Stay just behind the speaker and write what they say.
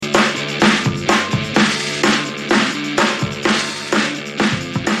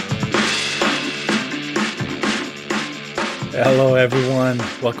Hello, everyone.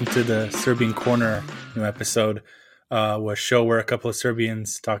 Welcome to the Serbian Corner, new episode. A show where a couple of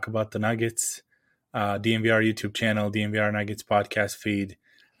Serbians talk about the Nuggets, DNVR YouTube channel, DNVR Nuggets podcast feed.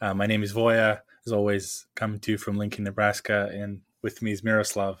 My name is Voja, as always, coming to you from Lincoln, Nebraska, and with me is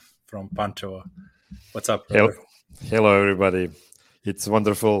Miroslav from Pančevo. What's up, brother? Hello, everybody. It's a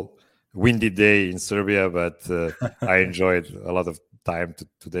wonderful, windy day in Serbia, but I enjoyed a lot of time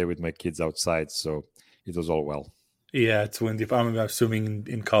today with my kids outside, so it was all well. Yeah, it's windy. I'm assuming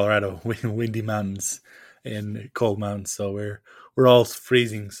in Colorado, windy mountains and cold mountains, so we're all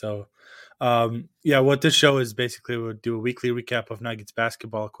freezing. So, what this show is basically, we'll do a weekly recap of Nuggets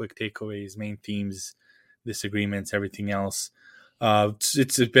basketball, quick takeaways, main themes, disagreements, everything else.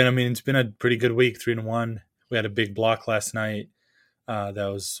 It's been a pretty good week, 3-1. We had a big block last night. That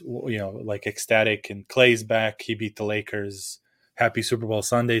was ecstatic, and Clay's back. He beat the Lakers. Happy Super Bowl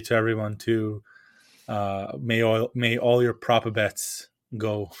Sunday to everyone too. May all your prop bets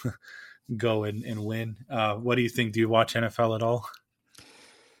go and win. What do you think? Do you watch NFL at all?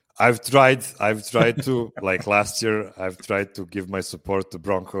 I've tried to, like last year, I've tried to give my support to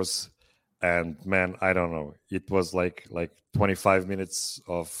Broncos, and man, I don't know. It was like 25 minutes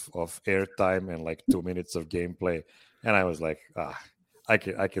of airtime and like 2 minutes of gameplay, and I was like, I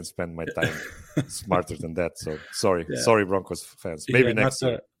can spend my time smarter than that. So sorry, Broncos fans. Maybe next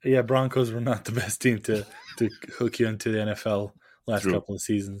year. Yeah, Broncos were not the best team to hook you into the NFL last couple of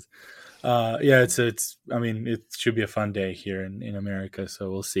seasons. It should be a fun day here in America. So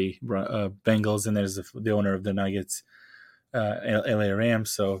we'll see. Bengals, and there's the owner of the Nuggets, LA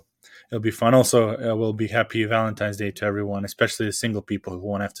Rams. So it'll be fun. Also, we'll be happy Valentine's Day to everyone, especially the single people who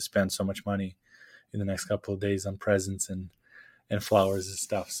won't have to spend so much money in the next couple of days on presents and flowers and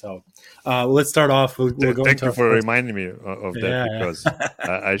stuff. So let's start off. We'll go Thank you for reminding me of that, because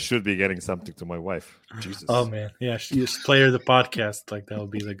I should be getting something to my wife. Jesus. Oh, man. Yeah, you just play her the podcast. Like, that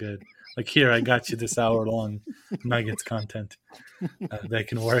would be the good. Like, here, I got you this hour-long Nuggets content. That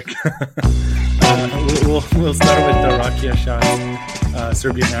can work. We'll start with the Rakia shot.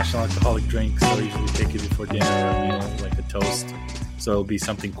 Serbian national alcoholic drink. So usually take it before dinner or meal, like a toast. So it'll be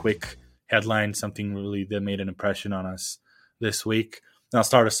something quick, headline, something really that made an impression on us this week. And I'll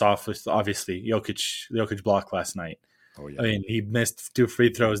start us off with, obviously, Jokic block last night. Oh, yeah. I mean, he missed 2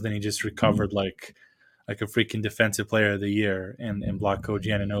 free throws, then he just recovered like a freaking defensive player of the year and blocked Coach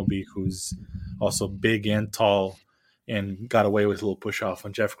Anunoby, who's also big and tall, and got away with a little push off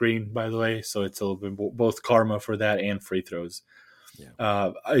on Jeff Green, by the way. So it's a little bit both karma for that and free throws.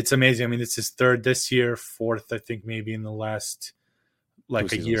 Yeah. It's amazing. I mean, it's his third this year, fourth, I think, maybe in the last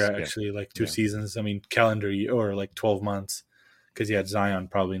year, actually, like 2 seasons. I mean, calendar year, or like 12 months. Because he had Zion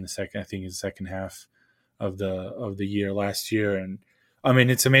probably in the second half of the year last year. And I mean,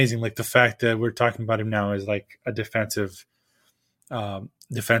 it's amazing. Like, the fact that we're talking about him now as like a defensive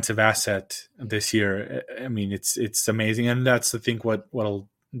asset this year. I mean, it's amazing. And that's, I think, what'll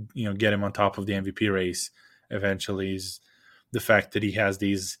get him on top of the MVP race eventually, is the fact that he has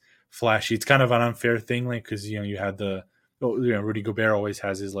these flashy. It's kind of an unfair thing, like, because you had Rudy Gobert always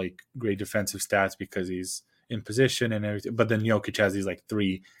has his like great defensive stats because he's in position and everything, but then Jokic has these like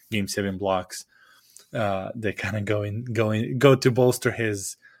 3 Game 7 blocks that kind of go to bolster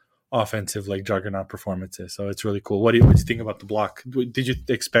his offensive like juggernaut performances. So it's really cool. What do you think about the block? Did you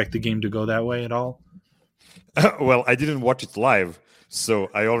expect the game to go that way at all? Well, I didn't watch it live, so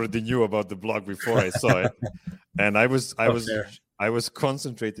I already knew about the block before I saw it, and I was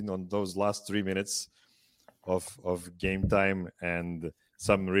concentrating on those last 3 minutes of game time, and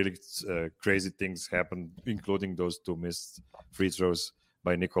some really crazy things happened, including those 2 missed free throws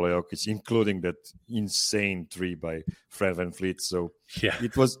by Nikola Jokic, including that insane 3 by Fred VanVleet. So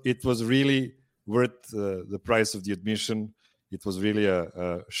it was really worth the price of the admission. It was really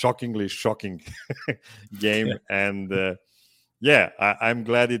a shockingly shocking game. And I'm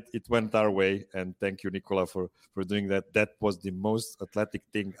glad it went our way. And thank you, Nikola, for doing that. That was the most athletic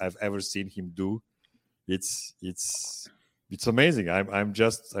thing I've ever seen him do. It's amazing. I'm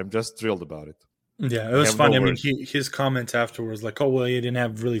just thrilled about it. Yeah, it was funny. I mean, his comments afterwards, like, oh well, he didn't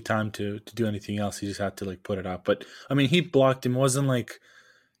have really time to do anything else. He just had to like put it out. But I mean, he blocked him. It wasn't like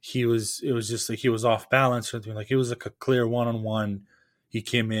it was just like he was off balance or anything. Like, it was like a clear 1-on-1. He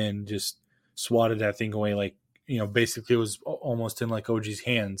came in, just swatted that thing away. Like, basically it was almost in like OG's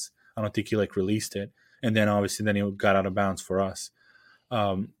hands. I don't think he like released it. And then obviously he got out of bounds for us.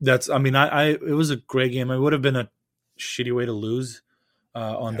 It was a great game. It would have been a shitty way to lose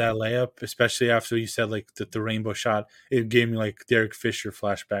on that layup, especially after you said like the rainbow shot. It gave me like Derek Fisher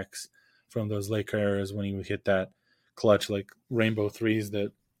flashbacks from those Laker eras when he would hit that clutch like rainbow threes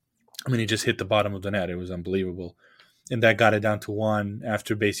that, I mean, he just hit the bottom of the net. It was unbelievable. and that got it down to 1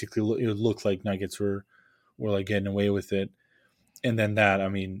 after basically it looked like Nuggets were like getting away with it. And then that, I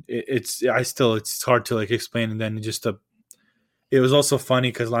mean, it's hard to like explain. And then it was also funny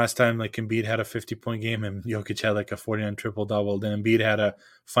because last time like Embiid had a 50-point game and Jokic had like a 49 triple-double. Then Embiid had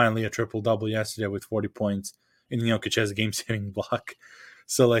finally a triple-double yesterday with 40 points, and Jokic has a game-saving block.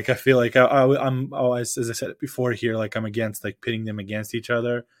 So like I feel like I'm always, as I said before here, like I'm against like pitting them against each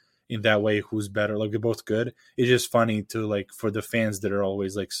other in that way. Who's better? Like they're both good. It's just funny to like for the fans that are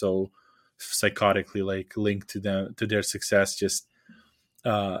always like so psychotically like linked to their success, just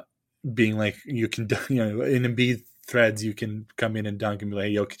being like you can in Embiid threads you can come in and dunk and be like,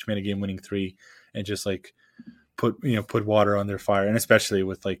 hey, Jokic made a game-winning 3, and just like put water on their fire, and especially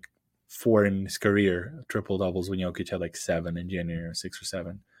with like 4 in his career triple doubles when Jokic had like 7 in January, or 6 or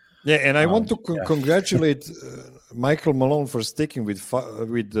 7. Yeah, and I want to congratulate Michael Malone for sticking with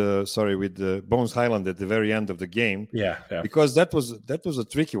Bones Highland at the very end of the game. Yeah. Because that was a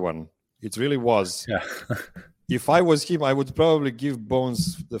tricky one. It really was. Yeah. If I was him, I would probably give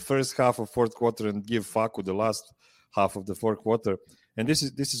Bones the first half of fourth quarter and give Facu the last half of the fourth quarter. And this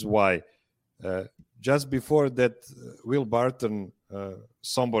is why. Just before that, Will Barton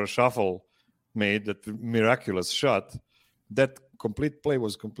somber shuffle made that miraculous shot, that complete play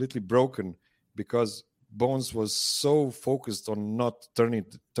was completely broken because Bones was so focused on not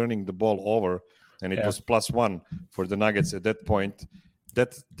turning the ball over, and it was +1 for the Nuggets at that point.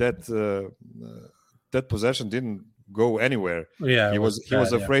 That possession didn't go anywhere. Yeah, he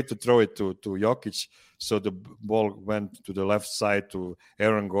was afraid to throw it to Jokic, so the ball went to the left side to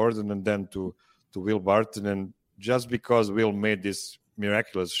Aaron Gordon and then to Will Barton. And just because Will made this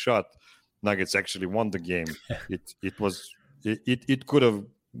miraculous shot, Nuggets actually won the game. It could have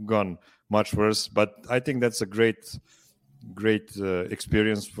gone much worse, but I think that's a great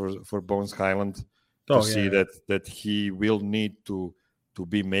experience for Bones Highland to see that he will need to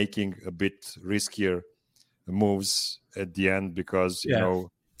be making a bit riskier moves at the end, because you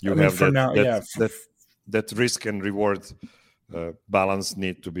have that risk and reward balance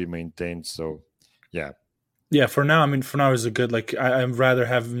need to be maintained. So for now is a good, like I'd rather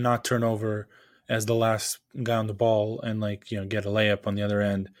have not turnover as the last guy on the ball and like get a layup on the other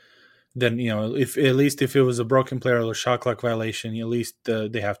end than if it was a broken player or a shot clock violation, at least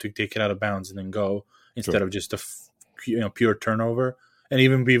they have to take it out of bounds and then go instead of just a pure turnover. And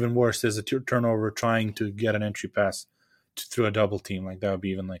even worse, there's a turnover trying to get an entry pass through a double team. Like that would be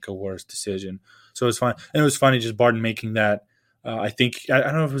even like a worse decision. So it's fine. And it was funny just Barton making that. I think, I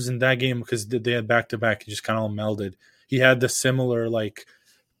don't know if it was in that game because they had back-to-back. It just kind of all melded. He had the similar like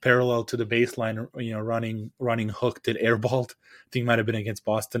parallel to the baseline, running hook that airballed. I think it might have been against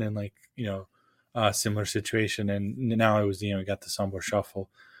Boston in like, similar situation. And now it was, got the somber shuffle.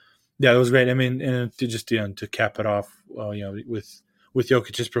 Yeah, it was great. I mean, and to cap it off, with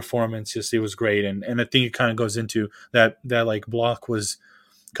Jokic's performance, it was great. And I think it kind of goes into that like block was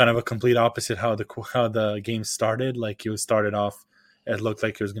kind of a complete opposite how the game started. Like it started off, it looked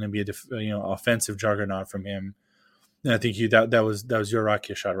like it was going to be a offensive juggernaut from him. And I think that was your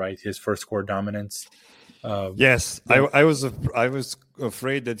Rakia shot, right? His first quarter dominance. Yes, yeah. I was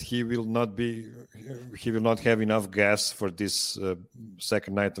afraid that he will not have enough gas for this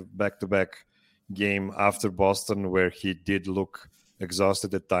second night of back-to-back game after Boston, where he did look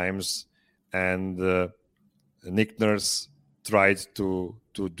exhausted at times, and Nick Nurse tried to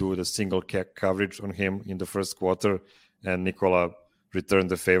do the single coverage on him in the first quarter, and Nikola returned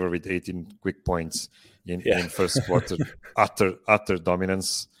the favor with 18 quick points in first quarter. utter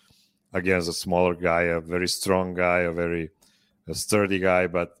dominance against a smaller guy, a very strong guy, a very sturdy guy,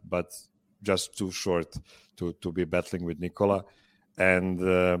 but just too short to be battling with Nikola.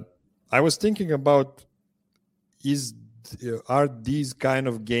 And I was thinking about, are these kind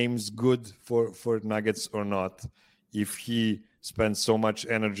of games good for Nuggets or not? If he spends so much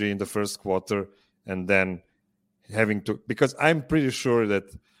energy in the first quarter and then having to, because I'm pretty sure that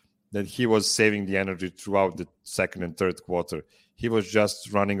he was saving the energy throughout the second and third quarter. He was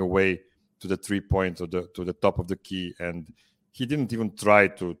just running away to the 3-point or to the top of the key, and he didn't even try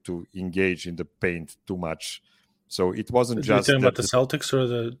to engage in the paint too much. So it wasn't just. You're talking about the Celtics or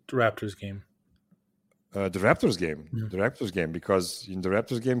the Raptors game? The Raptors game. Yeah. The Raptors game, because in the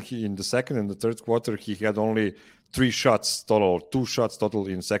Raptors game, in the second and the third quarter, he had only 2 shots total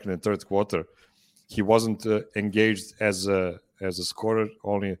in second and third quarter. He wasn't engaged as a scorer,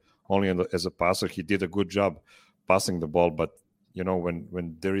 only as a passer. He did a good job passing the ball, but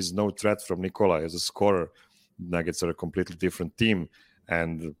when there is no threat from Nikola as a scorer, Nuggets are a completely different team.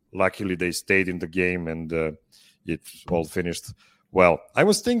 And luckily they stayed in the game, and it all finished well. I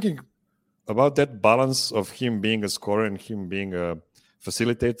was thinking about that balance of him being a scorer and him being a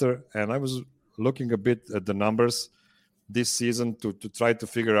facilitator. And I was looking a bit at the numbers this season to try to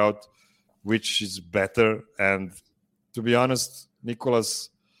figure out which is better. And to be honest, Nikola's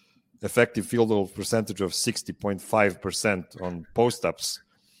effective field goal percentage of 60.5% on post-ups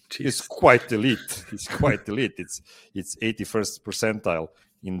is quite elite. It's quite elite. It's 81st percentile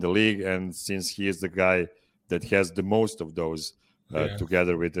in the league. And since he is the guy that has the most of those,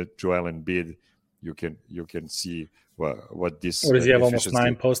 together with Joel Embiid, you can see what this. What does he have? Almost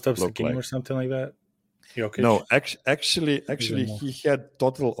 9 post-ups a game like. Or something like that. Jokic? No, actually, he had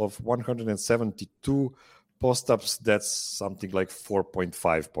total of 172 post-ups. That's something like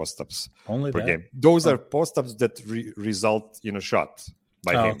 4.5 post-ups per game. Those are post-ups that result in a shot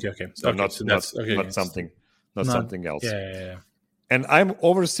by him. Okay. So not something else. Yeah. And I'm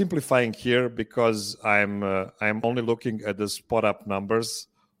oversimplifying here because I'm only looking at the spot up numbers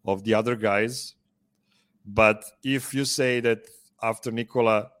of the other guys. But if you say that after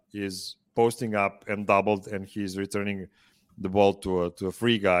Nikola is posting up and doubled and he's returning the ball to a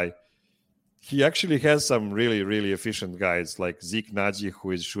free guy, he actually has some really, really efficient guys like Zeke Nagy,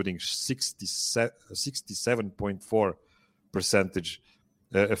 who is shooting 67.4%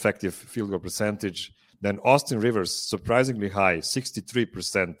 effective field goal percentage. Then Austin Rivers, surprisingly high,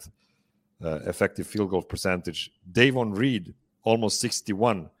 63% effective field goal percentage. Davon Reed, almost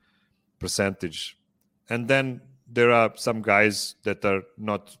 61%. And then there are some guys that are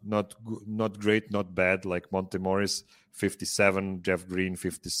not great, not bad, like Monte Morris, 57, Jeff Green,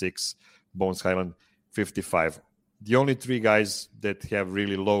 56, Bones Highland, 55. The only 3 guys that have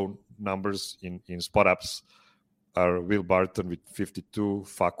really low numbers in spot ups are Will Barton with 52,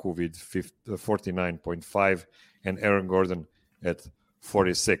 Facu with 49.5, and Aaron Gordon at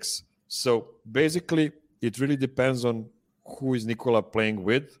 46. So basically, it really depends on who is Nikola playing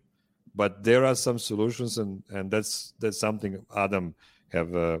with, but there are some solutions, and that's something Adam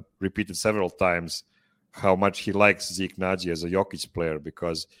have repeated several times, how much he likes Zeke Nagy as a Jokic player,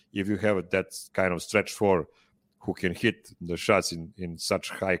 because if you have that kind of stretch 4 who can hit the shots in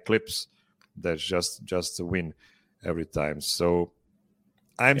such high clips, that's just a win every time. So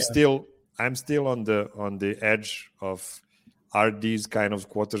I'm still on the edge of, are these kind of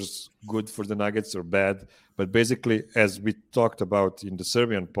quarters good for the Nuggets or bad? But basically, as we talked about in the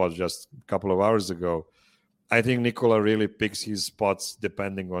Serbian pod just a couple of hours ago, I think Nikola really picks his spots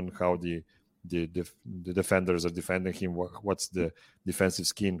depending on how the defenders are defending him, what's the defensive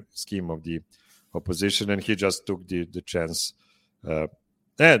scheme of the opposition, and he just took the chance.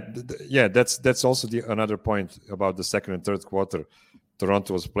 That's also another point about the second and third quarter.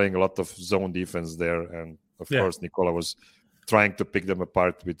 Toronto was playing a lot of zone defense there, and of course Nikola was trying to pick them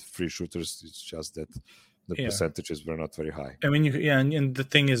apart with free shooters. It's just that the percentages were not very high. I mean, and the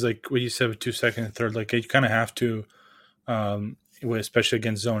thing is, like what you said with 2 second and third, like you kind of have to, especially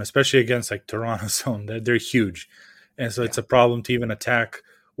against zone, especially against like Toronto zone, they're huge, and so it's a problem to even attack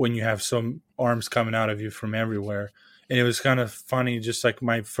when you have some arms coming out of you from everywhere. And it was kind of funny, just like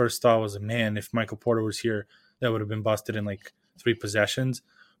my first thought was, man, if Michael Porter was here, that would have been busted in like 3 possessions.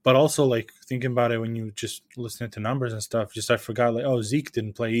 But also, like, thinking about it when you just listening to numbers and stuff, I forgot, like, Zeke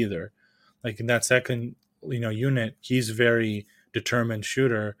didn't play either. Like, in that second, unit, he's a very determined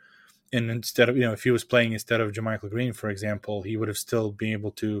shooter. And instead of, if he was playing instead of JaMychal Green, for example, he would have still been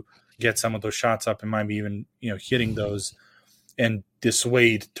able to get some of those shots up and maybe even, hitting those and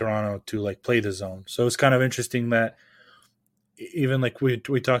dissuade Toronto to, like, play the zone. So it's kind of interesting that even, like, we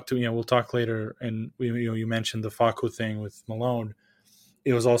talked to, we'll talk later, and, you mentioned the Facu thing with Malone.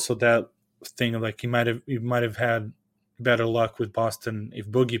 It was also that thing of, like, you might have had better luck with Boston if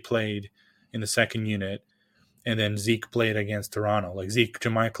Boogie played in the second unit and then Zeke played against Toronto. Like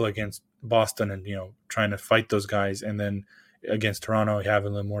JaMychal against Boston and, trying to fight those guys, and then against Toronto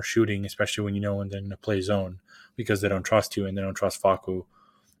having a little more shooting, especially when when they're going to play zone because they don't trust you and they don't trust Facu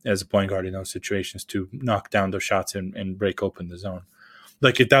as a point guard in those situations to knock down those shots and break open the zone.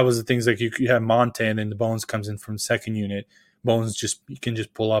 Like if that was the things, like you have Monte and then the Bones comes in from second unit. Bones you can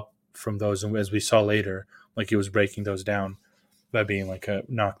just pull up from those, and as we saw later, like he was breaking those down by being like a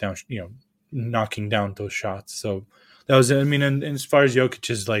knockdown, knocking down those shots. So that was, and as far as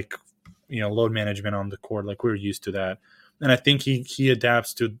Jokic's like, load management on the court, like we're used to that, and I think he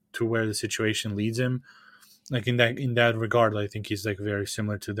adapts to where the situation leads him. Like in that regard, I think he's like very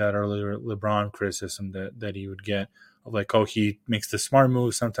similar to that earlier LeBron criticism that he would get of like, he makes the smart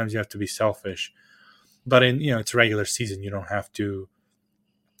move. Sometimes you have to be selfish. But in it's regular season, you don't have to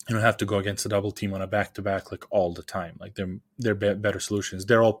go against a double team on a back-to-back like all the time. Like they're better solutions.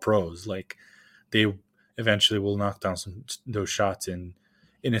 They're all pros. Like they eventually will knock down those shots in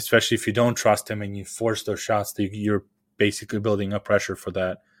and especially if you don't trust him and you force those shots, you're basically building up pressure for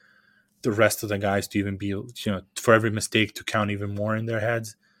the rest of the guys to even be, for every mistake to count even more in their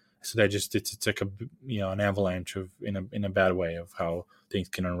heads. So that just it's like an avalanche of in a bad way of how things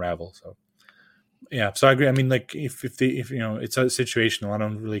can unravel. So yeah, so I agree. I mean, like if it's a situational, I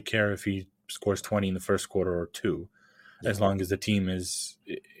don't really care if he scores 20 in the first quarter or 2, as long as the team is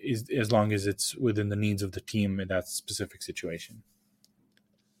as long as it's within the needs of the team in that specific situation.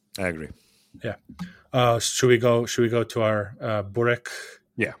 I agree. Yeah. Should we go to our burek?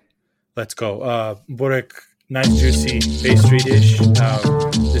 Yeah. Let's go. Burek, nice juicy pastry dish.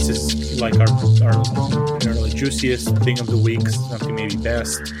 This is like our juiciest thing of the week. Something maybe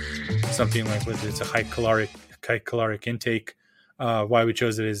best. Something like it's a high caloric intake. Why we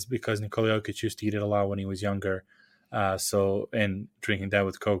chose it is because Nikola Jokic used to eat it a lot when he was younger. And drinking that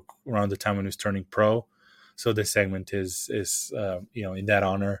with Coke around the time when he was turning pro. So this segment is in that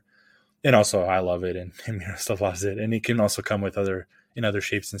honor. And also I love it and Miroslav loves it. And it can also come with other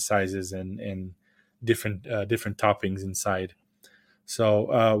shapes and sizes and different toppings inside.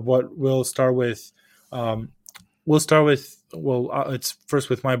 So what we'll start with, it's first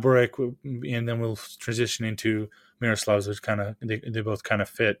with my burek, and then we'll transition into Miroslav's, which they both kind of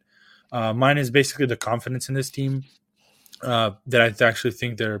fit. Mine is basically the confidence in this team, that I actually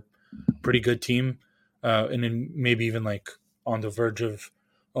think they're a pretty good team, and then maybe even like on the verge of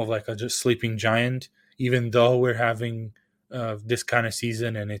like a just sleeping giant, even though we're having this kind of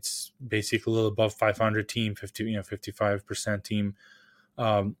season and it's basically a little above 500 team, 55% team.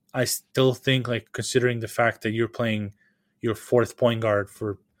 I still think, like, considering the fact that you're playing your fourth point guard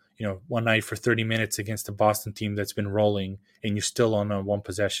for one night for 30 minutes against a Boston team that's been rolling, and you're still on a one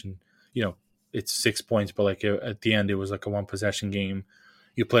possession, it's 6 points, but like at the end it was like a one possession game.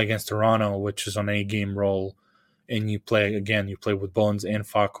 You play against Toronto, which is on a game roll, and you play with Bones and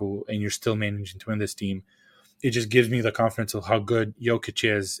Facu, and you're still managing to win this team. It just gives me the confidence of how good Jokic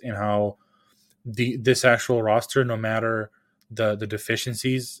is and how this actual roster, no matter the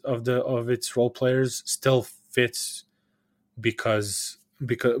deficiencies of its role players, still fits because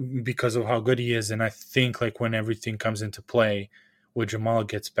of how good he is. And I think, like, when everything comes into play, when Jamal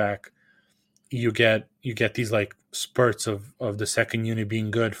gets back, you get these like spurts of the second unit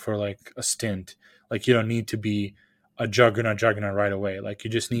being good for like a stint. Like, you don't need to be a juggernaut right away. Like, you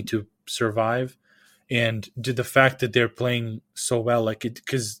just need to survive. And the fact that they're playing so well, like it,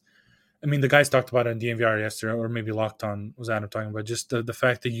 because I mean, the guys talked about it on DNVR yesterday, or maybe Locked On was Adam talking about just the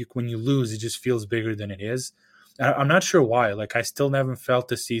fact that when you lose, it just feels bigger than it is. I'm not sure why. Like, I still haven't felt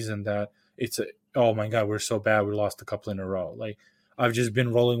this season that it's oh my God, we're so bad, we lost a couple in a row. Like, I've just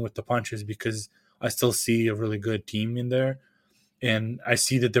been rolling with the punches because I still see a really good team in there. And I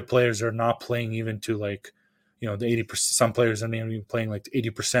see that their players are not playing even to like, the 80%. Some players are not even playing like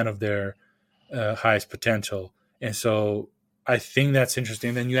 80% of their highest potential. And so I think that's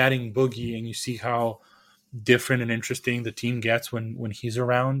interesting. Then you add in Boogie and you see how different and interesting the team gets when he's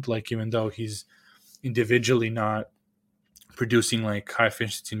around. Like, even though he's individually not producing like high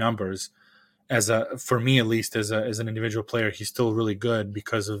efficiency numbers, for me at least, as an individual player, he's still really good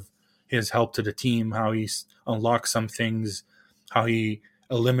because of his help to the team, how he unlocks some things, how he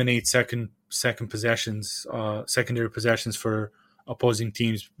eliminates secondary possessions for opposing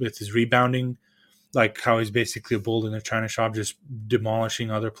teams with his rebounding, like how he's basically a bull in a china shop, just demolishing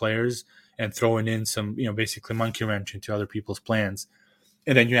other players and throwing in some, basically monkey wrench into other people's plans.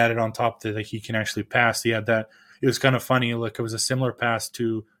 And then you add it on top that, like, he can actually pass. He had that. It was kind of funny. Like, it was a similar pass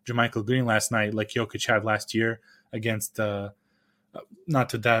to JaMychal Green last night, like Jokic had last year against not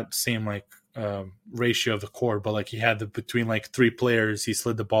to that same like ratio of the court, but like he had between like three players, he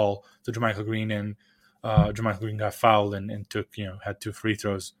slid the ball to JaMychal Green, and JaMychal Green got fouled and took had 2 free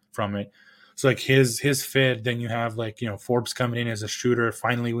throws from it. So like his fit. Then you have like Forbes coming in as a shooter.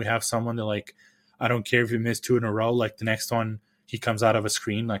 Finally, we have someone that, like, I don't care if you miss 2 in a row. Like, the next one he comes out of a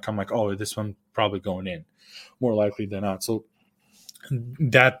screen, like, I'm like, oh, this one probably going in, more likely than not. So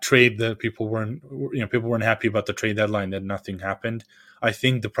that trade that people weren't happy about the trade deadline, that nothing happened. I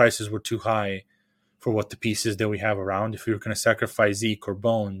think the prices were too high for what the pieces that we have around. If we were going to sacrifice Zeke or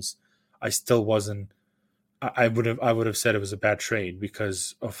Bones, I still wasn't. I would have said it was a bad trade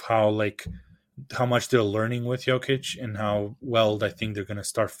because of how much they're learning with Jokic and how well I think they're going to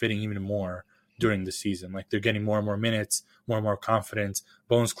start fitting even more during the season. Like, they're getting more and more minutes, more and more confidence.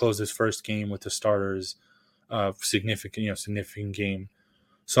 Bones closed his first game with the starters. Significant game.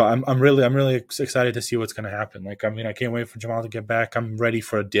 So I'm really excited to see what's going to happen. Like, I mean, I can't wait for Jamal to get back. I'm ready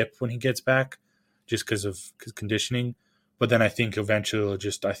for a dip when he gets back, just because of conditioning. But then I think eventually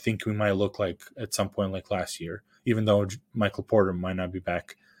I think we might look like at some point like last year, even though Michael Porter might not be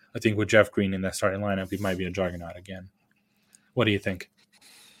back. I think with Jeff Green in that starting lineup, he might be a juggernaut again. What do you think?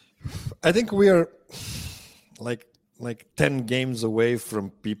 I think we are like 10 games away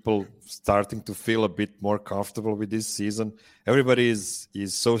from people starting to feel a bit more comfortable with this season. Everybody is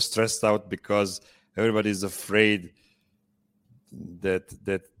so stressed out because everybody is afraid that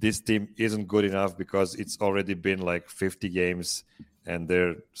this team isn't good enough because it's already been like 50 games and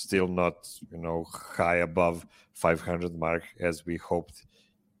they're still not, high above 500 mark as we hoped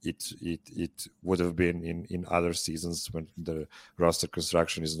it would have been in other seasons when the roster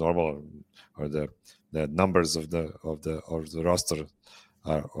construction is normal, or the numbers of the roster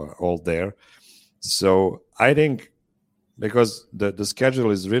are all there. So I think because the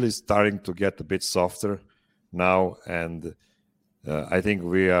schedule is really starting to get a bit softer now, and I think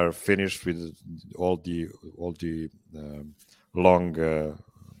we are finished with all the long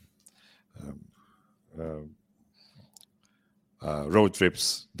road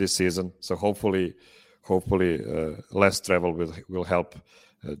trips this season. So hopefully less travel will help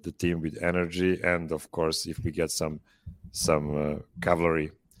the team with energy, and of course, if we get some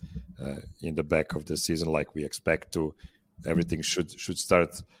cavalry in the back of the season like we expect to, everything should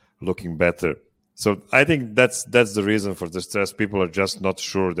start looking better. So I think that's the reason for the stress. People are just not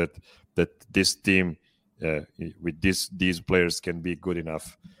sure that this team with these players can be good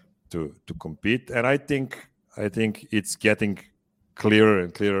enough to compete. And I think it's getting clearer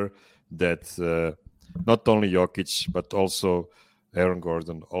and clearer that not only Jokic but also Aaron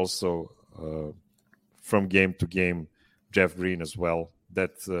Gordon, also from game to game, Jeff Green as well.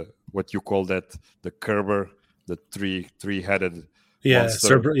 That what you call that, the Kerber, the three-headed monster.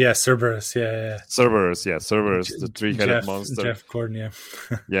 Cerberus, yeah. Cerberus, the three-headed monster. Jeff Gordon, yeah.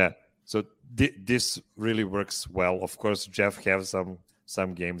 Yeah. So this really works well. Of course, Jeff has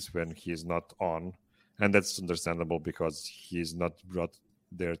some games when he's not on, and that's understandable because he's not brought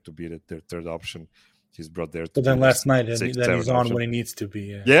there to be their third option. He's brought there to but then last night, then he's on when he needs to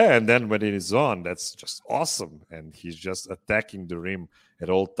be. Yeah, and then when he is on, that's just awesome. And he's just attacking the rim at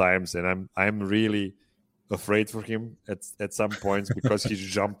all times. And I'm really afraid for him at some points because he's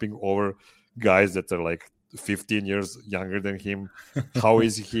jumping over guys that are like 15 years younger than him. How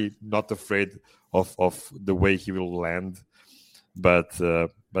is he not afraid of the way he will land? But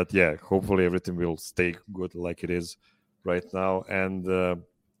yeah, hopefully everything will stay good like it is right now.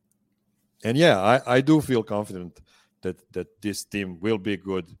 And yeah, I do feel confident that this team will be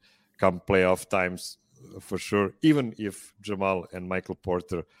good come playoff times for sure, even if Jamal and Michael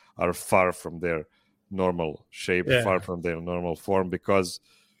Porter are far from their normal shape, far from their normal form, because,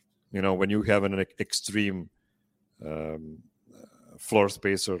 when you have an extreme floor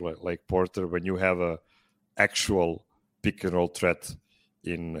spacer like Porter, when you have a actual pick and roll threat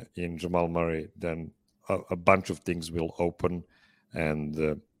in Jamal Murray, then a bunch of things will open.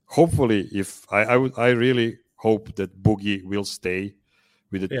 And hopefully, if I really hope that Boogie will stay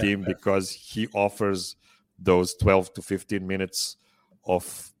with the team because he offers those 12 to 15 minutes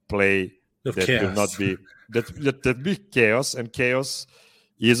of play of that chaos. will not be that be chaos, and chaos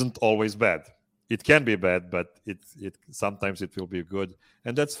isn't always bad. It can be bad, but it sometimes it will be good,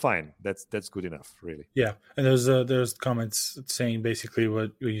 and that's fine. That's good enough, really. Yeah, and there's comments saying basically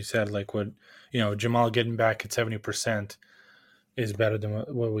what you said, like what Jamal getting back at 70% is better than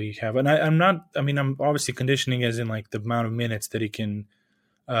what we have. And I'm obviously conditioning as in like the amount of minutes that he can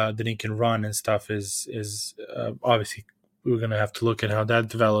run and stuff is obviously we're gonna have to look at how that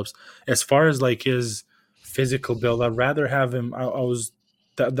develops. As far as like his physical build, I'd rather have him.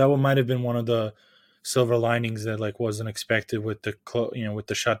 That might have been one of the silver linings that like wasn't expected with the with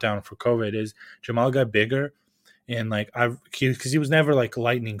the shutdown for COVID is Jamal got bigger, and like because he was never like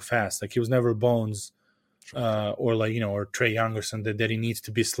lightning fast, like he was never Bones. Or like or Trae Young or something that he needs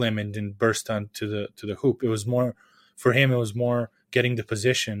to be slim and burst onto the hoop. It was more for him. It was more getting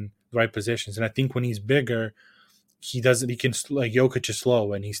the right positions. And I think when he's bigger, he can like Jokic is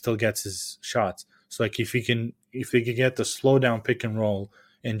slow and he still gets his shots. So like if they could get the slow down pick and roll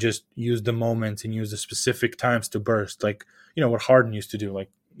and just use the moments and use the specific times to burst, like what Harden used to do. Like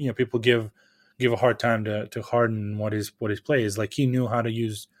people give a hard time to Harden what his play is. Like he knew how to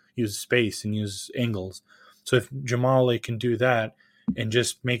use space and use angles. So if Jamal can do that and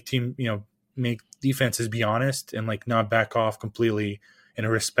just make defenses be honest and like not back off completely and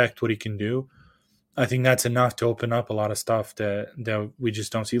respect what he can do, I think that's enough to open up a lot of stuff that we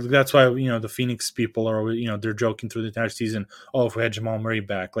just don't see. That's why the Phoenix people are they're joking through the entire season. Oh, if we had Jamal Murray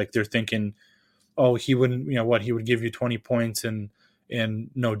back, like they're thinking, oh, he wouldn't he would give you 20 points and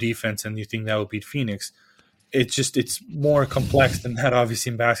no defense, and you think that would beat Phoenix. it's more complex than that.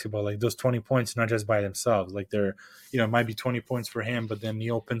 Obviously, in basketball, like those 20 points, not just by themselves. Like they're, it might be 20 points for him, but then he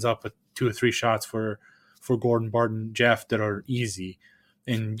opens up with 2 or 3 shots for Gordon, Barton, Jeff that are easy.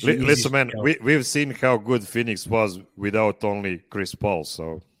 And listen, man, we've seen how good Phoenix was without only Chris Paul.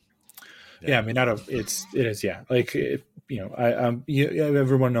 So yeah, I mean, it is, yeah. Like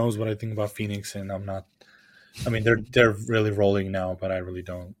everyone knows what I think about Phoenix, and I'm not. I mean, they're really rolling now, but I really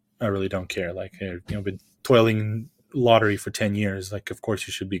don't care. Like, been toiling lottery for 10 years. Like, of course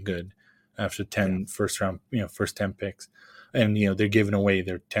you should be good after 10 first 10 picks, and they're giving away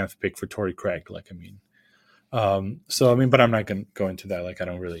their 10th pick for Torrey Craig. Like, I mean. So I mean, but I'm not going to go into that. Like, I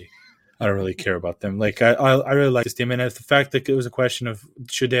don't really care about them. Like, I really like this team, and the fact that it was a question of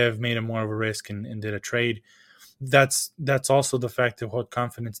should they have made it more of a risk and did a trade. That's also the fact of what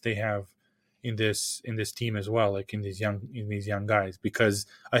confidence they have in this team as well. Like in these young guys, because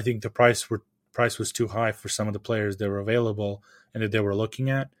I think the price was too high for some of the players that were available and that they were looking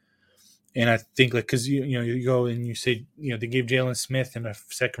at. And I think like because you go and you say they gave Jalen Smith and a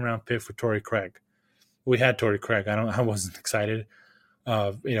 2nd round pick for Torrey Craig. We had Torrey Craig. I wasn't excited.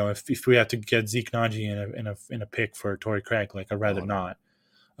 If we had to get Zeke Naji in a pick for Torrey Craig, like I'd rather not.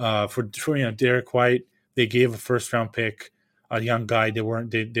 For Derek White, they gave a 1st round pick, a young guy they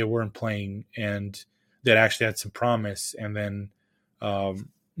weren't playing and that actually had some promise, and then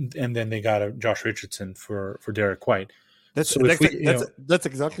they got a Josh Richardson for Derek White. That's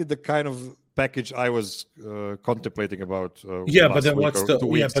exactly the kind of package I was contemplating about. But then that's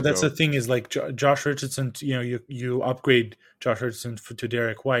the thing is like Josh Richardson. You upgrade Josh Richardson to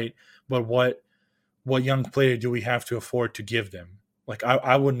Derek White, but what young player do we have to afford to give them? Like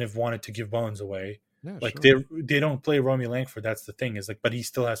I wouldn't have wanted to give Bones away. Yeah, like sure. They don't play Romeo Langford. That's the thing is like, but he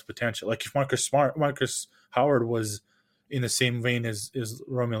still has potential. Like if Marcus Howard was in the same vein as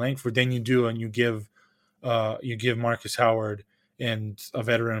Romeo Langford, then you give Marcus Howard and a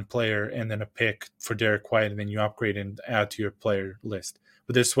veteran player and then a pick for Derek White, and then you upgrade and add to your player list.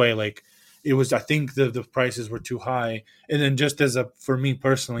 But this way, like it was, I think the prices were too high. And then just for me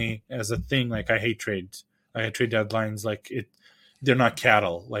personally, as a thing, like I hate trades. I hate trade deadlines. Like they're not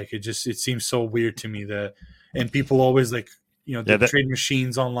cattle. Like it seems so weird to me and people always like, trade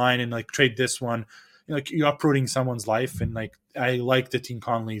machines online and like trade this one, like you're uprooting someone's life. And like, I like the Team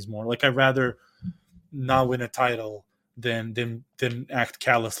Conleys more. Like I'd rather not win a title than act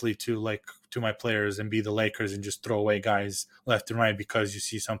callously to my players and be the Lakers and just throw away guys left and right because you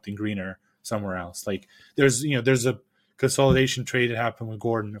see something greener somewhere else. Like there's a consolidation trade that happened with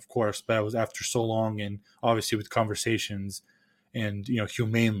Gordon, of course, but it was after so long and obviously with conversations and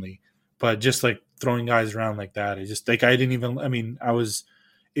humanely. But just like throwing guys around like that, it just like I didn't even. I mean,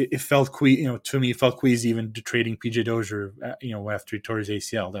 it felt to me it felt queasy even to trading PJ Dozier, after he tore his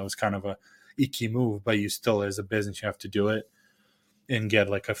ACL. That was kind of a icky move, but you still, as a business, you have to do it and get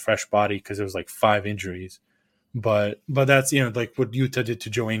like a fresh body because it was like 5 injuries. But that's like what Utah did to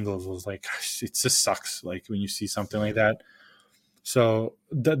Joe Ingles was like it just sucks like when you see something like that. So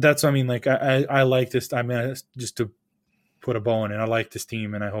that's what I mean. Like I like this. I mean, just to put a bow in it, I like this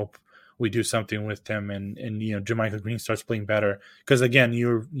team, and I hope we do something with them. And JaMychal Green starts playing better because again,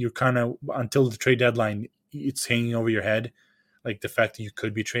 you're kind of until the trade deadline, it's hanging over your head, like the fact that you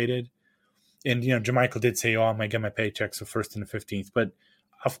could be traded. And JaMychal did say, "Oh, I might get my paychecks the 1st and the 15th," but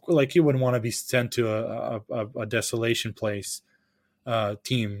like you wouldn't want to be sent to a desolation place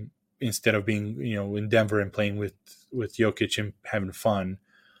team instead of being in Denver and playing with Jokic and having fun,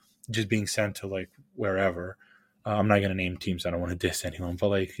 just being sent to like wherever. I'm not going to name teams. I don't want to diss anyone, but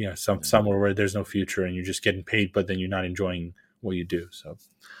like somewhere where there's no future and you're just getting paid, but then you're not enjoying what you do. So.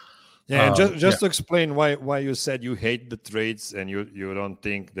 Yeah, and just to explain why you said you hate the trades and you don't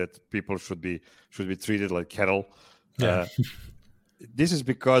think that people should be treated like cattle. Yeah. This is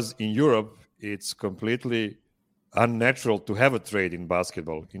because in Europe it's completely unnatural to have a trade in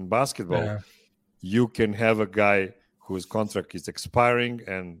basketball. In basketball, you can have a guy whose contract is expired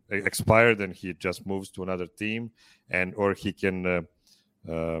and he just moves to another team, or he can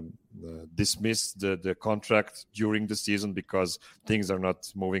dismiss the contract during the season because things are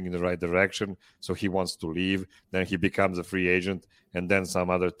not moving in the right direction, so he wants to leave. Then he becomes a free agent, and then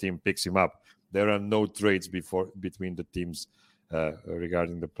some other team picks him up. There are no trades between the teams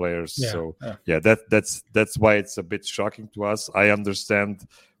regarding the players. That's why it's a bit shocking to us. I understand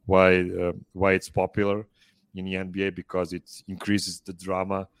why it's popular in the NBA because it increases the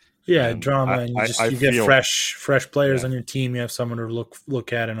drama. Drama, and you get fresh players on your team. You have someone to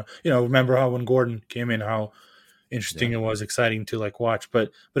look at, and remember how when Gordon came in, how interesting it was, exciting to like watch.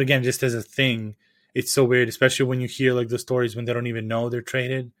 But again, just as a thing, it's so weird, especially when you hear like the stories when they don't even know they're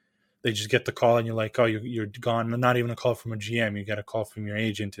traded. they just get the call and you're like, oh, you're gone. Not even a call from a GM. You got a call from your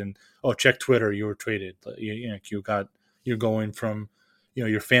agent and, oh, check Twitter. You were traded. You're going from,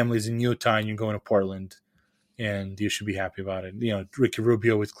 your family's in Utah and you're going to Portland and you should be happy about it. Ricky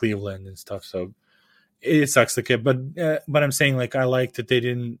Rubio with Cleveland and stuff. So it sucks the kid, but I'm saying like, I like that they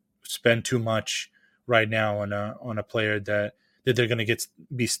didn't spend too much right now on a player that they're going to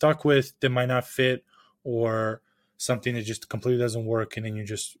be stuck with, that might not fit, or something that just completely doesn't work, and then you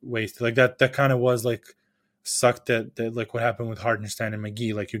just waste like that. That kind of was like sucked that like what happened with Hardenstein and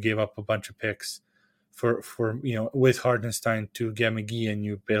McGee. Like you gave up a bunch of picks for with Hardenstein to get McGee, and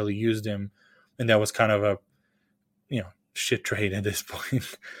you barely used him, and that was kind of a shit trade at this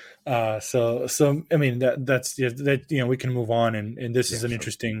point. So I mean that's we can move on, and this is an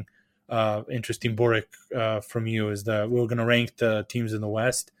interesting Boric from you, is that we're going to rank the teams in the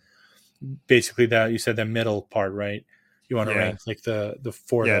West. Basically, that you said the middle part, right? You want to rank like the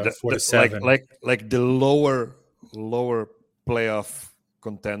 4 to 7, like the lower playoff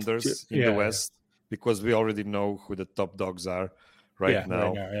contenders in the West, because we already know who the top dogs are right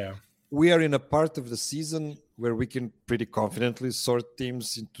now. We are in a part of the season where we can pretty confidently sort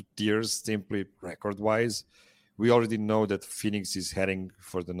teams into tiers, simply record-wise. We already know that Phoenix is heading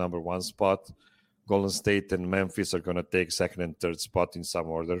for the number 1 spot. Golden State and Memphis are going to take second and third spot in some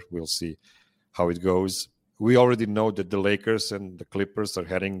order. We'll see how it goes. We already know that the Lakers and the Clippers are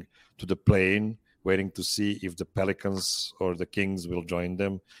heading to the play-in, waiting to see if the Pelicans or the Kings will join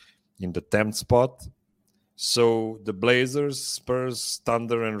them in the 10th spot. So the Blazers, Spurs,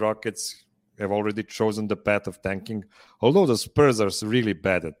 Thunder, and Rockets have already chosen the path of tanking, although the Spurs are really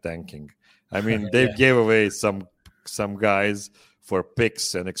bad at tanking. I mean, they gave away some guys for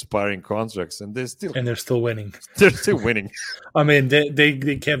picks and expiring contracts, and they're still winning. They're still winning. I mean,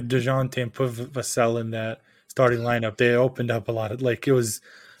 they kept DeJounte and put Vassell in that starting lineup. They opened up a lot of it was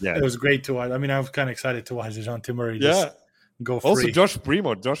great to watch. I mean, I was kind of excited to watch DeJounte Murray just go free. Also, Josh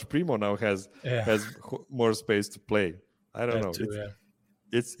Primo now has more space to play. I don't know.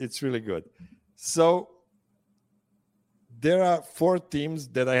 It's really good. So there are 4 teams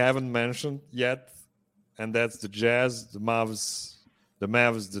that I haven't mentioned yet, and that's the Jazz, the Mavs,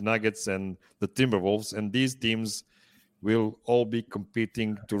 the Nuggets, and the Timberwolves. And these teams will all be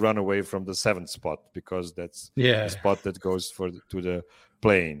competing to run away from the 7th spot, because that's the spot that goes to the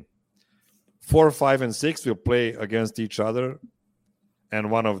play-in. 4, 5, and 6 will play against each other, and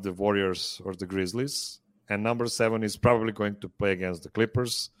one of the Warriors or the Grizzlies. And number 7 is probably going to play against the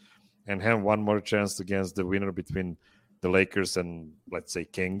Clippers and have one more chance against the winner between the Lakers and, let's say,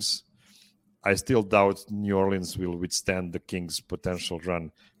 Kings. I still doubt New Orleans will withstand the Kings' potential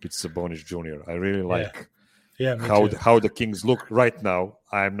run with Sabonis Jr. I really like how the Kings look right now.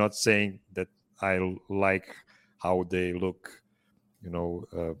 I'm not saying that I like how they look,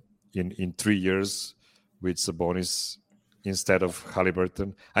 in 3 years with Sabonis instead of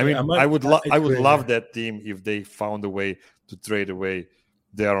Haliburton. I mean, I would love that team if they found a way to trade away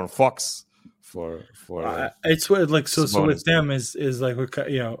De'Aaron Fox for it's like so with them is like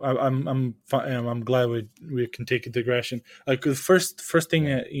I'm glad we can take a digression. Like the first thing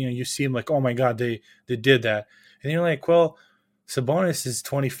that you see them like, oh my god, they did that, and you're like, well, Sabonis is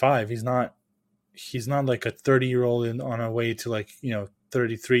 25. He's not like a 30-year-old on a way to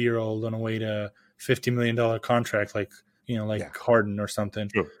 33-year-old on a way to $50 million contract like Harden or something.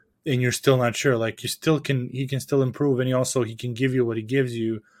 Sure. And you're still not sure. Like he can still improve, and he can give you what he gives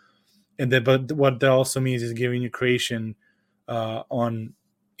you. But what that also means is giving you creation in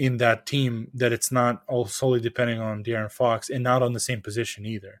that team, that it's not all solely depending on De'Aaron Fox, and not on the same position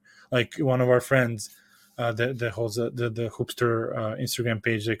either. Like one of our friends that holds the Hoopster Instagram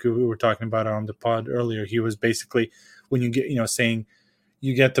page, like we were talking about on the pod earlier, he was basically, when you get saying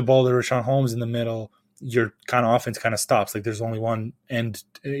you get the ball to Rashawn Holmes in the middle, your kind of offense kind of stops. Like there's only one end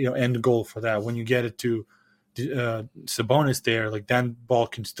goal for that. When you get it to Sabonis there, like that ball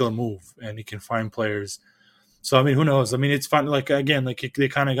can still move and he can find players. So I mean, who knows? I mean, it's fun. Like again, like they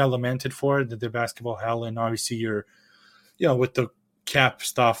kind of got lamented for it, that they're basketball hell, and obviously you're, with the cap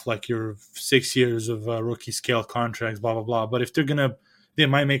stuff, like your 6 years of rookie scale contracts, blah blah blah. But if they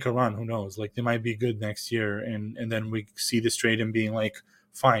might make a run. Who knows? Like they might be good next year, and then we see this trade and being like,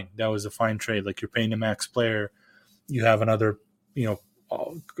 fine, that was a fine trade. Like you're paying the max player, you have another,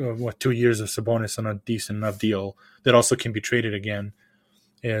 2 years of Sabonis on a decent enough deal that also can be traded again.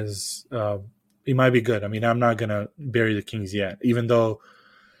 It might be good. I mean, I'm not gonna bury the Kings yet, even though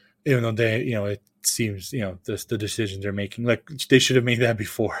they, it seems, the decisions they're making, like they should have made that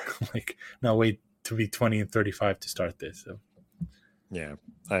before. Like, not wait to be 20 and 35 to start this. So Yeah,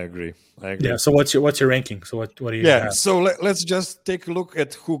 I agree. Yeah. So what's your ranking? So what do you? Yeah. Have? So let's just take a look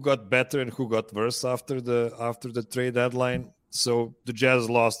at who got better and who got worse after the trade deadline. So the Jazz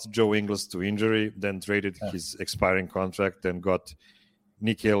lost Joe Ingles to injury, then traded his expiring contract, and got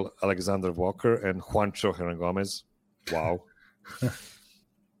Nickeil Alexander-Walker and Juancho Hernan-Gomez. Wow.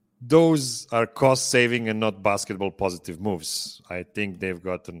 Those are cost-saving and not basketball-positive moves. I think they've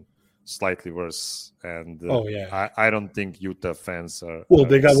gotten slightly worse, and I don't think Utah fans are. Well,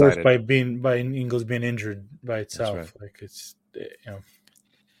 they got worse by Ingles being injured by itself. Right. Like it's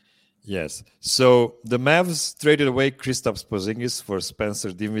Yes. So the Mavs traded away Kristaps Porzingis for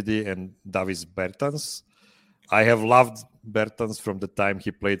Spencer Dinwiddie and Davis Bertans. I have loved Bertans from the time he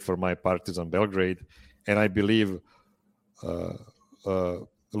played for my Partizan Belgrade, and I believe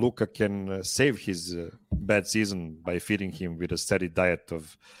Luka can save his bad season by feeding him with a steady diet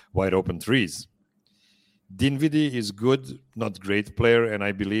of wide open threes. Dinwiddie is good, not great player, and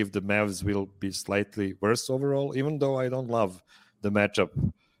I believe the Mavs will be slightly worse overall, even though I don't love the matchup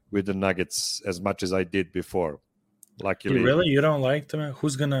with the Nuggets as much as I did before. Luckily, you don't like them?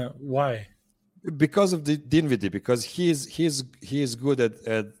 Why? Because of the Dinwiddie, because he is good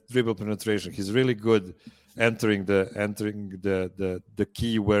at dribble penetration. He's really good entering the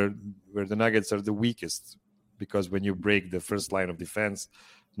key where the Nuggets are the weakest. Because when you break the first line of defense,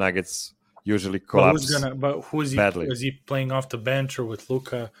 Nuggets usually collapse. But who is he? Badly. Is he playing off the bench or with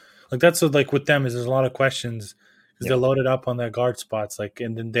Luka? Like that's like with them is there's a lot of questions because they're loaded up on their guard spots. Like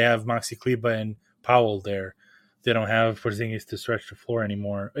and then they have Maxi Kleber and Powell there. They don't have Porzingis to stretch the floor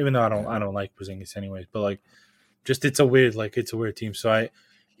anymore. Even though I don't like Porzingis anyways. But like, just it's a weird team. So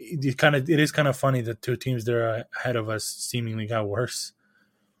it is kind of funny that two teams that are ahead of us seemingly got worse.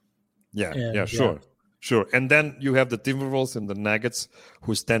 Sure. And then you have the Timberwolves and the Nuggets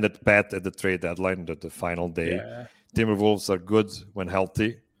who stand at pat at the trade deadline at the final day. Yeah. Timberwolves are good when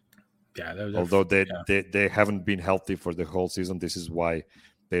healthy. Yeah, although they haven't been healthy for the whole season. This is why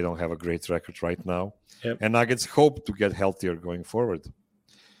they don't have a great record right now. Yep. And Nuggets hope to get healthier going forward.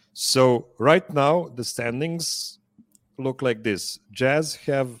 So right now, the standings look like this. Jazz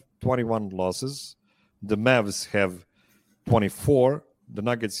have 21 losses. The Mavs have 24. The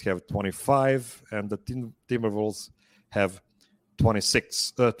Nuggets have 25. And the Timberwolves have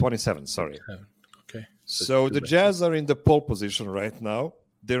 27. Sorry. Okay. So the Jazz are in the pole position right now.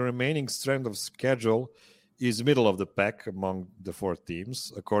 Their remaining strength of schedule is middle of the pack among the four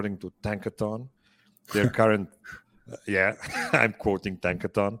teams, according to Tankathon. Their current, I'm quoting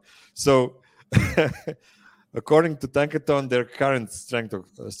Tankathon. So, according to Tankathon, their current strength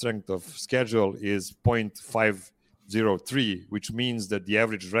of schedule is 0.503, which means that the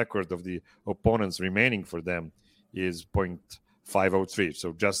average record of the opponents remaining for them is 0.503.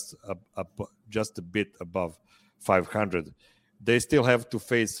 So just a bit above 500. They still have to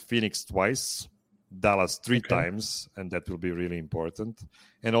face Phoenix twice, Dallas three times, and that will be really important.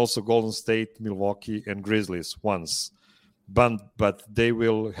 And also Golden State, Milwaukee, and Grizzlies once. But they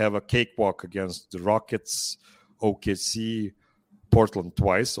will have a cakewalk against the Rockets, OKC, Portland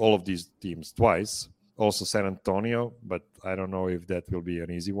twice, all of these teams twice. Also San Antonio, but I don't know if that will be an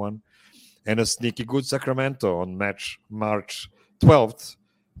easy one. And a sneaky good Sacramento on March 12th,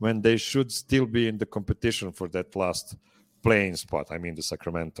 when they should still be in the competition for that last playing spot. I mean the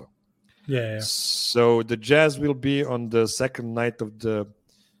Sacramento. Yeah. So the Jazz will be on the second night of the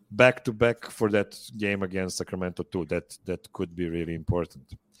back-to-back for that game against Sacramento too. That could be really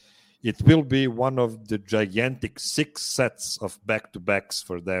important. It will be one of the gigantic 6 sets of back-to-backs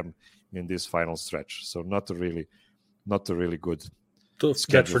for them in this final stretch. So not a really good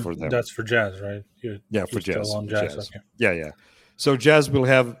schedule for them. That's for Jazz, right? For Jazz. Okay. Yeah. So Jazz will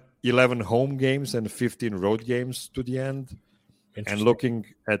have 11 home games and 15 road games to the end. And looking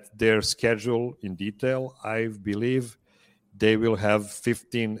at their schedule in detail, I believe they will have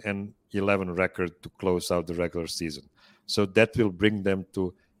 15-11 record to close out the regular season. So that will bring them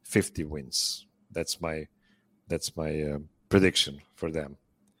to 50 wins. That's my prediction for them.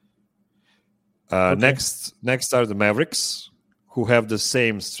 Next are the Mavericks, who have the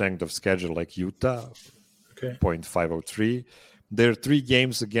same strength of schedule like Utah, 0.503. Their 3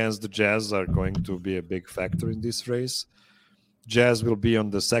 games against the Jazz are going to be a big factor in this race. Jazz will be on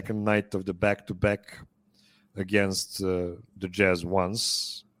the second night of the back-to-back against the Jazz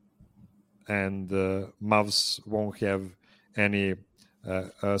once. And Mavs won't have any...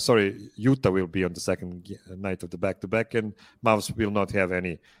 Utah will be on the second night of the back-to-back, and Mavs will not have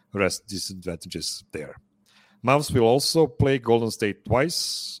any rest disadvantages there. Mavs will also play Golden State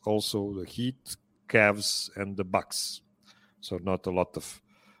twice, also the Heat, Cavs, and the Bucks. So not a lot of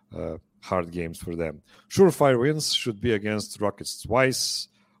hard games for them. Surefire wins should be against Rockets twice,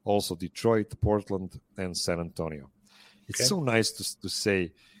 also Detroit, Portland, and San Antonio. It's so nice to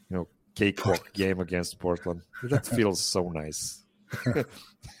say, cakewalk game against Portland. That feels so nice.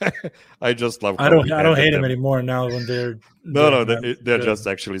 I just love. I don't hate them anymore now when they're they're just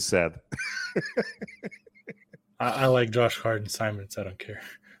actually sad. I like Josh Hart and Simons. I don't care.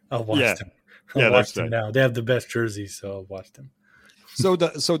 I'll watch them. I'll watch them now. They have the best jerseys, so I'll watch them. So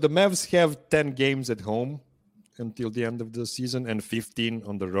the Mavs have 10 games at home until the end of the season and 15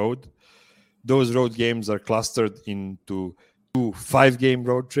 on the road. Those road games are clustered into 2 5-game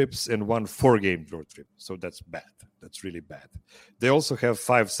road trips and 1 4-game road trip. So that's bad. That's really bad. They also have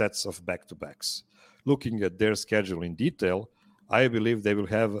 5 sets of back-to-backs. Looking at their schedule in detail, I believe they will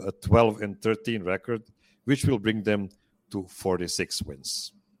have a 12-13 record, which will bring them to 46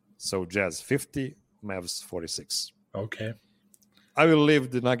 wins. So Jazz 50, Mavs 46. Okay. I will leave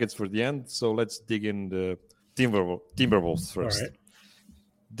the Nuggets for the end, so let's dig in the Timberwolves first. All right.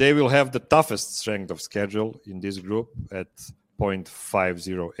 They will have the toughest strength of schedule in this group at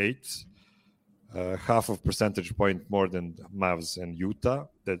 0.508. Half of percentage point more than Mavs and Utah.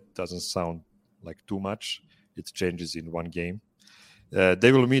 That doesn't sound like too much. It changes in one game.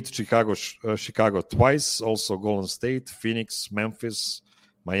 They will meet Chicago twice, also Golden State, Phoenix, Memphis,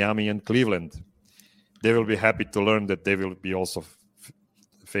 Miami, and Cleveland. They will be happy to learn that they will be also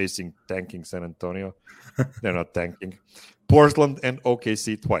facing tanking San Antonio. They're not tanking. Portland and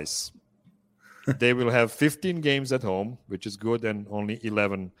OKC twice. They will have 15 games at home, which is good, and only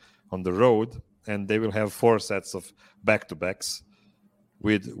 11 on the road. And they will have 4 sets of back-to-backs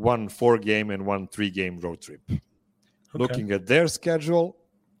with 1 4-game and 1 3-game road trip. Okay. Looking at their schedule,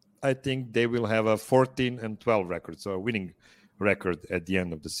 I think they will have a 14-12 record, so a winning record at the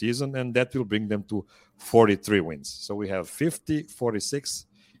end of the season, and that will bring them to 43 wins. So we have 50, 46,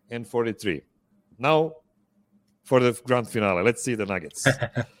 and 43. Now, for the grand finale, let's see the Nuggets.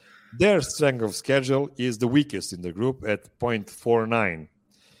 Their strength of schedule is the weakest in the group at 0.49.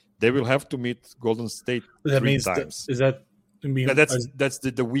 They will have to meet Golden State 3 times. That's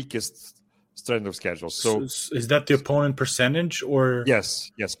the weakest strength of schedule. So is that the opponent percentage or?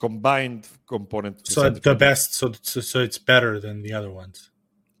 Yes, combined component. So the best, so it's better than the other ones.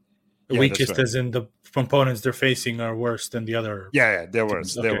 The weakest, as in the opponents they're facing are worse than the other. Yeah, they're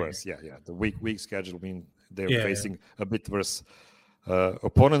worse. Okay. They're worse. Yeah. The weak schedule means they're facing a bit worse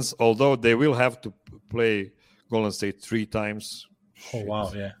opponents. Although they will have to play Golden State 3 times. Oh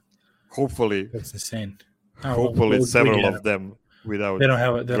wow! Yeah. Hopefully, that's insane. Hopefully, several of them without. They don't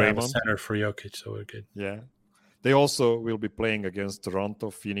have a center for Jokic, so we're good. Yeah, they also will be playing against Toronto,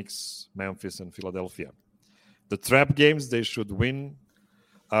 Phoenix, Memphis, and Philadelphia. The trap games they should win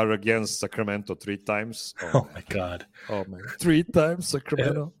are against Sacramento 3 times. Oh my God! Oh man, 3 times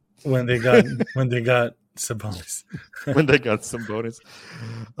Sacramento. When they got Sabonis. When they got Sabonis.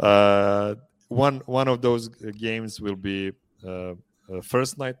 One of those games will be.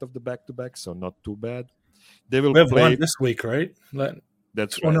 First night of the back-to-back, so not too bad. They will have play one this week, right?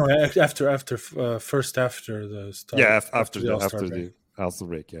 That's right. Oh no, after the start. Yeah, after the All-Star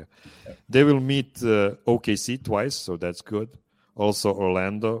break. Yeah, they will meet OKC twice, so that's good. Also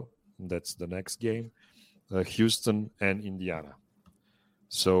Orlando, that's the next game. Houston and Indiana,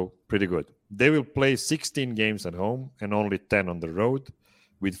 so pretty good. They will play 16 games at home and only 10 on the road,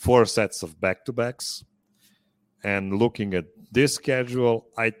 with 4 sets of back-to-backs. And looking at this schedule,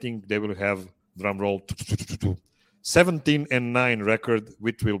 I think they will have, drum roll, 17-9 record,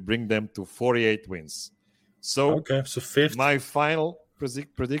 which will bring them to 48 wins. So, fifth. My final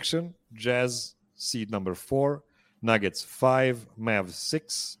prediction, Jazz seed number 4, Nuggets 5, Mavs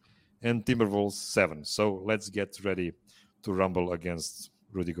 6, and Timberwolves 7. So let's get ready to rumble against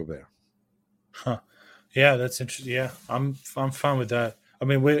Rudy Gobert. Yeah, that's interesting. Yeah, I'm fine with that. I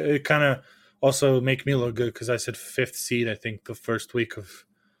mean, it kind of also make me look good because I said 5th seed. I think the first week of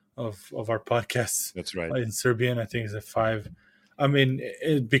our podcast. That's right. In Serbian, I think it's at 5. I mean,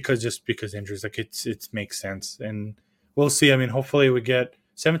 because injuries, like it makes sense, and we'll see. I mean, hopefully we get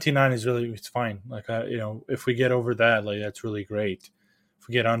 79 it's fine. Like if we get over that, like that's really great. If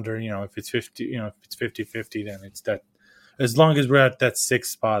we get under, if it's 50, if it's 50-50, then it's that. As long as we're at that 6th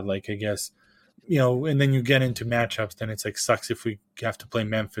spot, like I guess. And then you get into matchups, then it's like sucks if we have to play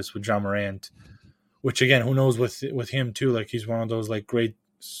Memphis with Ja Morant, which again, who knows with him too? Like he's one of those like great,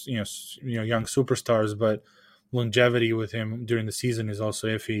 young superstars, but longevity with him during the season is also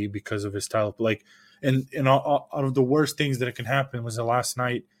iffy because of his style. Like, and out of the worst things that can happen was the last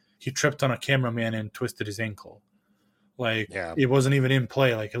night he tripped on a cameraman and twisted his ankle. Like it wasn't even in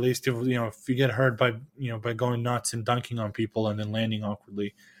play. Like at least if you get hurt by going nuts and dunking on people and then landing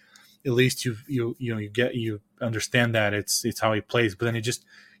awkwardly. at least you understand that it's how he plays. But then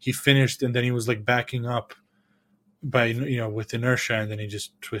he finished, and then he was like backing up by with inertia, and then he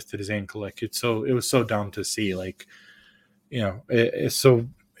just twisted his ankle. Like it was so dumb to see. Like so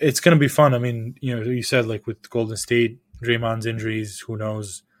it's gonna be fun. I mean, you said like with Golden State, Draymond's injuries, who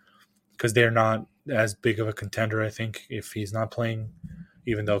knows? Because they're not as big of a contender, I think, if he's not playing.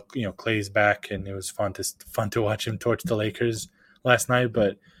 Even though Clay's back, and it was fun to watch him torch the Lakers last night.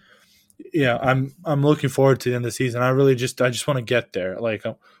 But yeah, I'm looking forward to the end of the season. I just want to get there. Like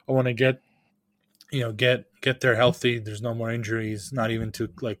I want to get there healthy. There's no more injuries, not even to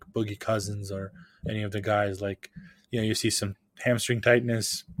like Boogie Cousins or any of the guys. Like you see some hamstring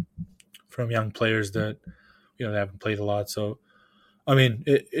tightness from young players that they haven't played a lot. So I mean,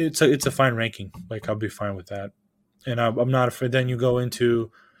 it's a fine ranking. Like I'll be fine with that, and I'm not afraid. Then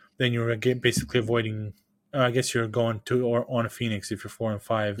you're basically avoiding. I guess you're going to or on a Phoenix if you're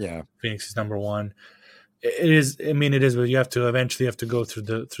 4-5. Yeah, Phoenix is number one. It is. I mean, it is. But you eventually have to go through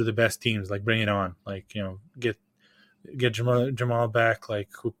the best teams. Like bring it on. Like get Jamal back. Like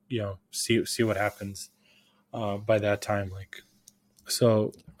see what happens by that time. Like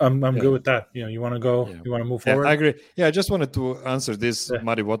so. I'm good with that. You want to go? Yeah. You want to move forward? I agree. Yeah, I just wanted to answer this. Yeah.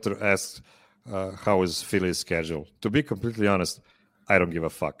 Muddy Water asked, "How is Philly's schedule?" To be completely honest, I don't give a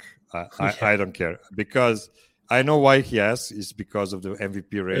fuck. I don't care because I know why he asks is because of the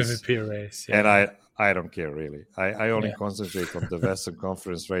MVP race. Yeah. And I don't care really. I only concentrate on the Western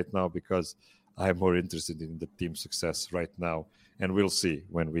Conference right now because I'm more interested in the team success right now. And we'll see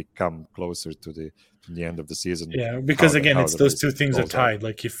when we come closer to the end of the season. Yeah, because again, it's those two things are tied.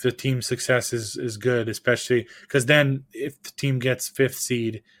 Like if the team success is good, especially because then if the team gets 5th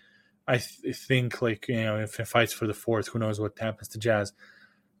seed, I think like if it fights for the 4th, who knows what happens to Jazz,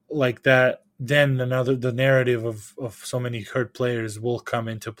 like that. Then the narrative of so many hurt players will come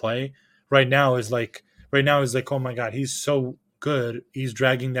into play. Right now is like oh my God, he's so good, he's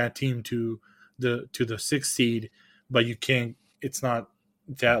dragging that team to the 6th seed, but you can't. It's not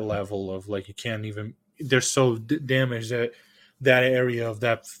that level of like you can't even. They're so damaged that area of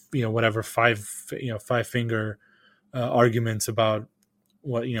that whatever five finger arguments about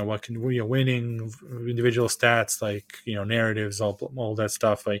what winning individual stats like narratives all that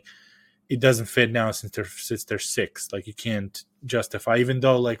stuff like it doesn't fit now since they're 6th. Like you can't justify, even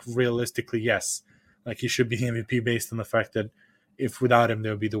though like realistically yes, like he should be the MVP based on the fact that if without him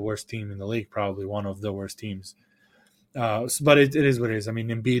they would be the worst team in the league, probably one of the worst teams. But it is what it is. I mean,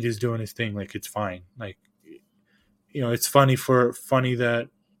 Embiid is doing his thing. Like it's fine. Like it's funny that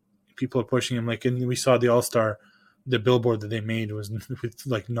people are pushing him. Like, and we saw the All-Star, the billboard that they made was with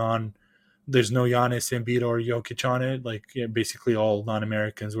like there's no Giannis, Embiid, or Jokic on it. Like basically all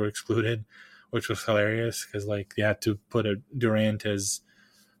non-Americans were excluded, which was hilarious because like they had to put a Durant as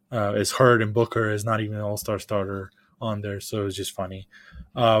Hurd and Booker as not even an All-Star starter on there. So it was just funny.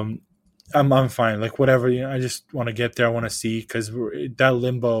 I'm fine. Like whatever. I just want to get there. I want to see because that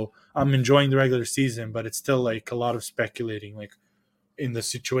limbo. I'm enjoying the regular season, but it's still like a lot of speculating. Like in the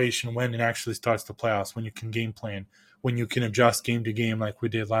situation when it actually starts the playoffs, when you can game plan, when you can adjust game to game, like we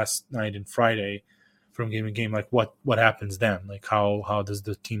did last night and Friday, from game to game. Like what happens then? Like how does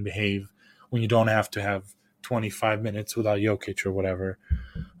the team behave when you don't have to have 25 minutes without Jokic or whatever?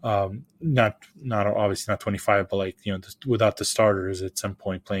 Not obviously not 25, but like without the starters at some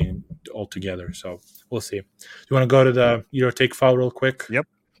point playing all together. So we'll see. Do you want to go to the Euro take foul real quick? Yep.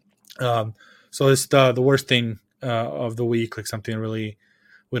 So it's the worst thing of the week, like something really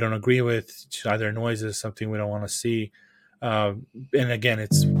we don't agree with, either noises, something we don't want to see. And again,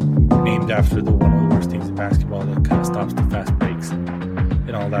 it's named after one of the worst things in basketball that kind of stops the fast breaks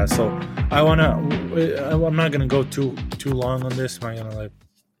and all that. So I'm not gonna go too long on this. I'm not gonna like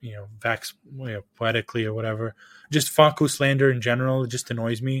vax poetically or whatever. Just Facu slander in general just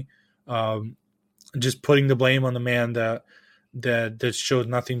annoys me. Just putting the blame on the man that showed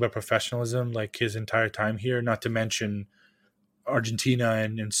nothing but professionalism like his entire time here. Not to mention Argentina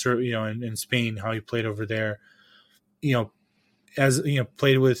and Serbia and Spain, how he played over there.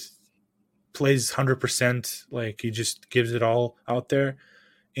 Plays 100%. Like he just gives it all out there,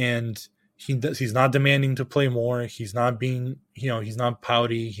 and he's not demanding to play more. He's not being, he's not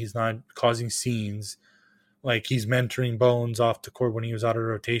pouty. He's not causing scenes. Like he's mentoring Bones off the court when he was out of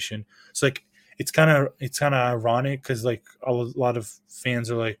rotation. So like it's kind of ironic because like a lot of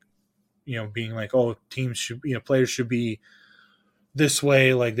fans are like, being like, oh, teams should, players should be this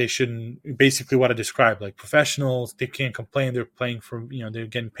way. Like they shouldn't. Basically, what I described, like professionals, they can't complain. They're playing for, they're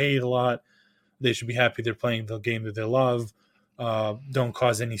getting paid a lot. They should be happy they're playing the game that they love. Don't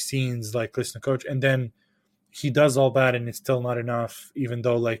cause any scenes. Like listen to coach, and then he does all that and it's still not enough, even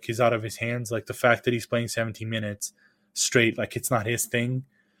though like he's out of his hands. Like the fact that he's playing 17 minutes straight, like it's not his thing.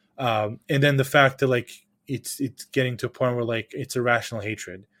 And then the fact that like it's getting to a point where like it's irrational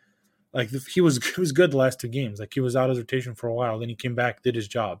hatred. Like he was good the last 2 games. Like he was out of rotation for a while, then he came back, did his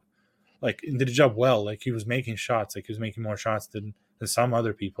job, like did his job well. Like he was making shots, like he was making more shots than some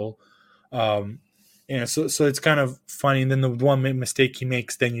other people. And so it's kind of funny. And then the one mistake he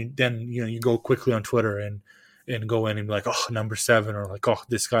makes, then you go quickly on Twitter and go in and be like, oh, number 7, or like, oh,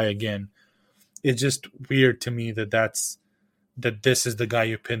 this guy again. It's just weird to me that this is the guy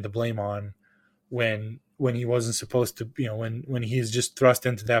you pin the blame on when he wasn't supposed to, when he's just thrust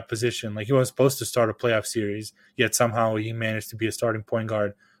into that position. Like he wasn't supposed to start a playoff series, yet somehow he managed to be a starting point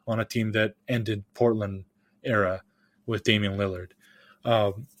guard on a team that ended Portland era with Damian Lillard.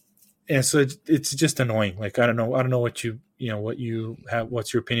 And so it's just annoying. Like I don't know what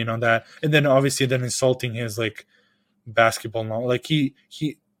what's your opinion on that? And then obviously then insulting his like basketball knowledge. Like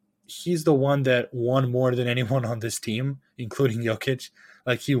he's the one that won more than anyone on this team, including Jokic.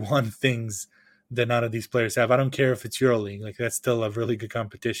 Like he won things that none of these players have. I don't care if it's EuroLeague. Like that's still a really good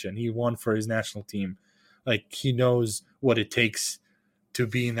competition. He won for his national team. Like he knows what it takes to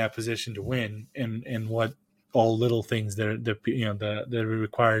be in that position to win, and what all little things that it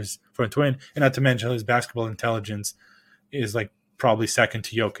requires for him to win. And not to mention his basketball intelligence is like probably second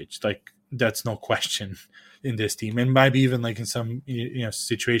to Jokic. Like that's no question in this team, and maybe even like in some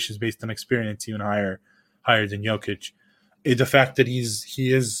situations based on experience even higher than Jokic. The fact that he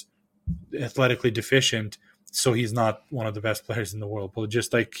is athletically deficient, so he's not one of the best players in the world, but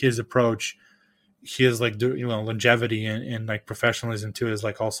just like his approach, he has like longevity and like professionalism too, is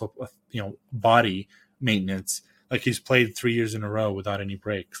like also body maintenance. Like he's played 3 years in a row without any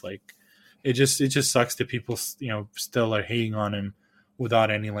breaks. Like it just sucks that people still are hating on him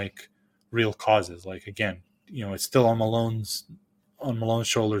without any like real causes. Like again, it's still on Malone's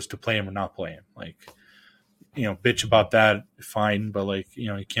shoulders to play him or not play him. Like bitch about that, fine, but like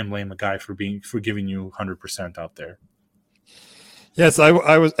you can't blame a guy for giving you 100% out there. Yes,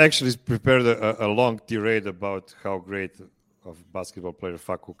 I was actually prepared a long tirade about how great of basketball player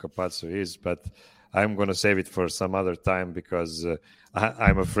Facu Campazzo is, but I'm going to save it for some other time because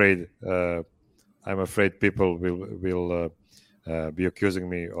I'm afraid people will be accusing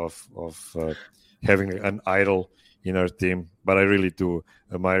me of having an idol in our team. But I really do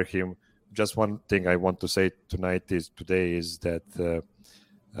admire him. Just one thing I want to say today is that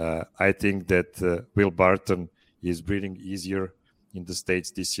I think that Will Barton is breathing easier in the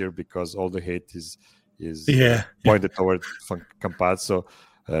States this year because all the hate is pointed toward Campazzo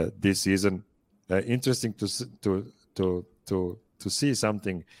this season. Interesting to see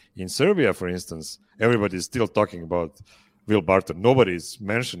something in Serbia, for instance. Everybody is still talking about Will Barton. Nobody is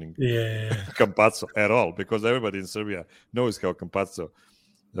mentioning Campazzo at all because everybody in Serbia knows how Campazzo,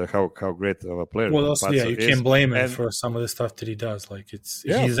 how great of a player. Well, also, you can't blame him for some of the stuff that he does. Like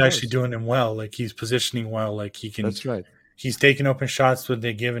he's actually doing him well. Like he's positioning well. Like he can. That's right. He's taking open shots when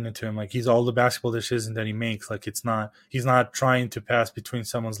they're giving it to him. Like he's all the basketball decisions that he makes. Like he's not trying to pass between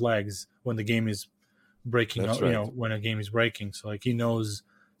someone's legs when the game is breaking. That's right. When a game is breaking. So like he knows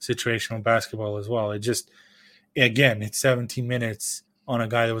situational basketball as well. It just, again, it's 17 minutes on a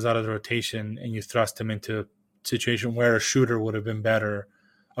guy that was out of the rotation, and you thrust him into a situation where a shooter would have been better,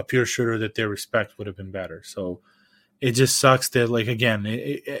 a pure shooter that they respect would have been better. So it just sucks that, like, again,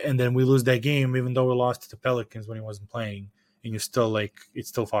 and then we lose that game, even though we lost to the Pelicans when he wasn't playing, and it's still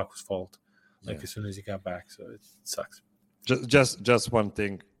Facu's fault, as soon as he got back. So it sucks. Just one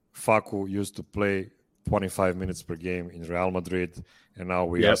thing. Facu used to play 25 minutes per game in Real Madrid, and now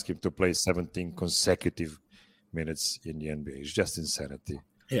we ask him to play 17 consecutive minutes in the NBA. It's just insanity.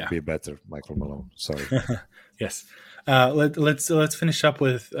 Yeah. Be better, Michael Malone. Sorry. Yes. Let's finish up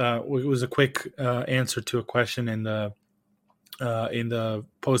with it was a quick answer to a question in the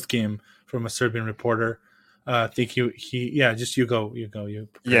post game from a Serbian reporter. I think you go.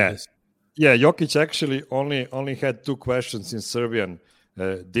 This. Jokic actually only had 2 questions in Serbian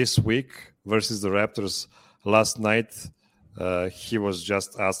this week versus the Raptors last night. He was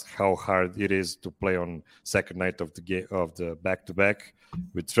just asked how hard it is to play on second night of the game of the back-to-back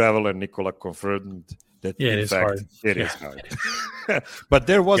with travel, and Nikola confirmed that in fact it is hard. But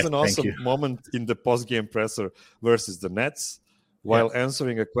there was an awesome moment in the post-game presser versus the Nets. While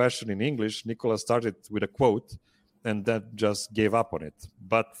answering a question in English, Nikola started with a quote and then just gave up on it.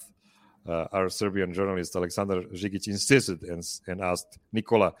 But our Serbian journalist Aleksandar Žigić insisted and asked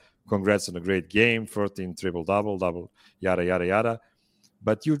Nikola, congrats on a great game, 14 triple-double, yada, yada, yada.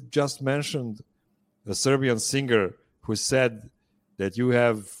 But you just mentioned a Serbian singer who said that you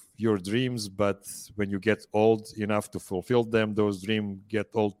have your dreams, but when you get old enough to fulfill them, those dreams get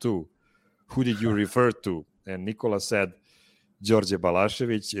old too. Who did you refer to? And Nikola said, Đorđe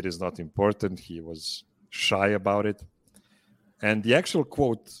Balašević. It is not important. He was shy about it. And the actual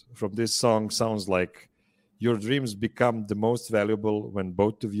quote from this song sounds like, your dreams become the most valuable when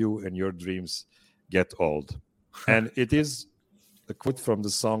both of you and your dreams get old. And it is a quote from the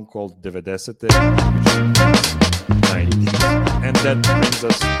song called 90, and that brings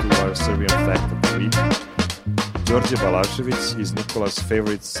us to our Serbian fact of the week. Đorđe Balašević is Nikola's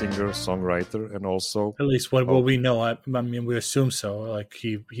favorite singer, songwriter, and also... At least what we know. I mean, we assume so. Like,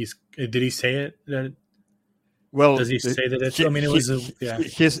 he's... Did he say it? Well, does he say that it's... I mean, it was...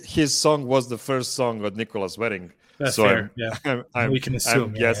 His song was the first song at Nikola's wedding. That's so fair, we can assume.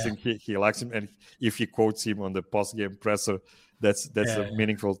 I'm guessing he likes him, and if he quotes him on the post-game presser, that's a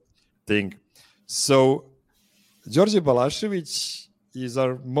meaningful thing. So, Đorđe Balašević is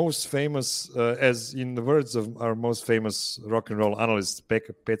our most famous, as in the words of our most famous rock and roll analyst,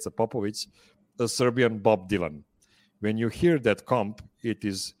 Peca Popović, a Serbian Bob Dylan. When you hear that comp, it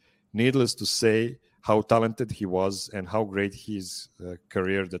is needless to say how talented he was and how great his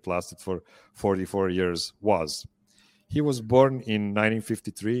career that lasted for 44 years was. He was born in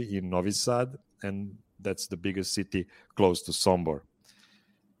 1953 in Novi Sad, and that's the biggest city close to Sombor.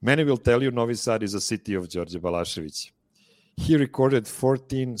 Many will tell you Novi Sad is a city of Đorđe Balašević. He recorded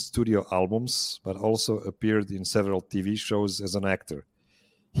 14 studio albums, but also appeared in several TV shows as an actor.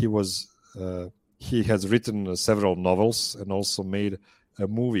 He has written several novels and also made a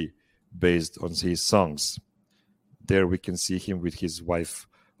movie based on his songs. There we can see him with his wife,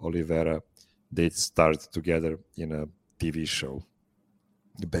 Olivera. They starred together in a TV show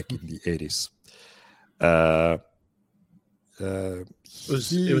back in the 80s. It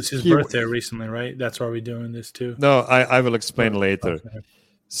was his birthday recently, right? That's why we're doing this too. No, I will explain later. Okay.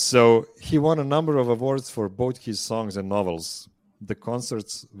 So he won a number of awards for both his songs and novels. The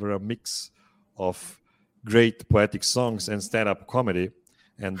concerts were a mix of great poetic songs and stand-up comedy,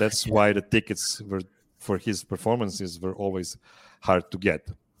 and that's why the tickets for his performances were always hard to get.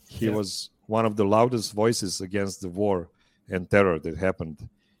 He was one of the loudest voices against the war and terror that happened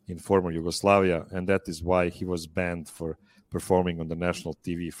in former Yugoslavia, and that is why he was banned for performing on the national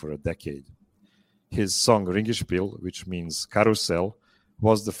TV for a decade. His song Ringispiel, which means carousel,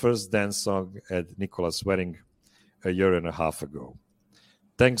 was the first dance song at Nikola's wedding a year and a half ago.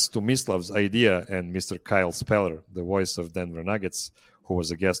 Thanks to Miroslav's idea and Mr. Kyle Speller, the voice of DNVR Nuggets, who was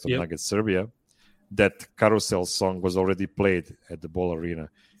a guest on Nuggets Serbia, that carousel song was already played at the Ball Arena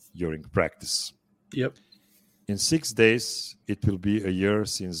during practice. Yep. In 6 days, it will be a year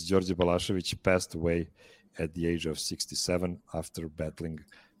since Đorđe Balašević passed away at the age of 67 after battling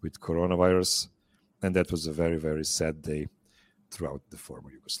with coronavirus, and that was a very, very sad day throughout the former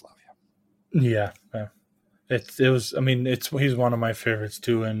Yugoslavia. Yeah. It was. I mean, he's one of my favorites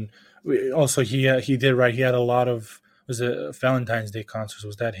too, and also he did right. He had a lot of Valentine's Day concerts.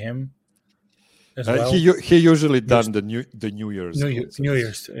 Was that him? As well? He usually done the New Year's. New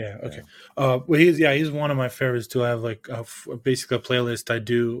Year's. Yeah. Okay. Well, he's one of my favorites too. I have like basically a playlist I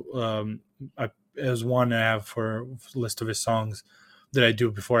do. As one I have for a list of his songs that I do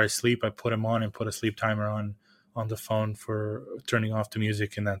before I sleep. I put him on and put a sleep timer on the phone for turning off the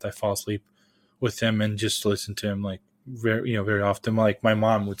music, and that I fall asleep with him and just listen to him like very often. Like my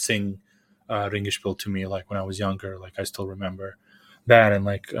mom would sing Ringispiel to me like when I was younger. Like I still remember that, and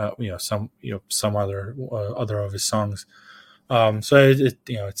like some other of his songs. So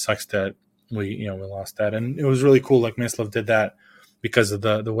it sucks that we lost that, and it was really cool. Like Miroslav did that because of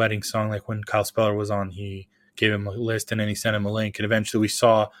the wedding song. Like when Kyle Speller was on, he gave him a list and then he sent him a link, and eventually we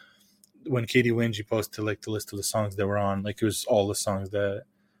saw when Katie Winge posted like the list of the songs that were on. Like it was all the songs that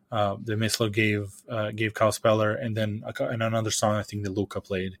Miroslav gave Kyle Speller, and then another song I think that Luka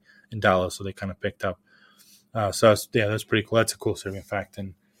played in Dallas, so they kind of picked up. So that's pretty cool. That's a cool Serbian fact,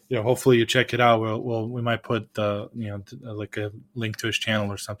 and hopefully you check it out. We might put like a link to his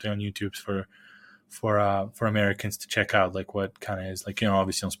channel or something on YouTube for Americans to check out, like what kind of is like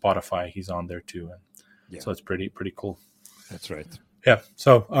obviously on Spotify he's on there too, and so it's pretty cool. That's right. Yeah.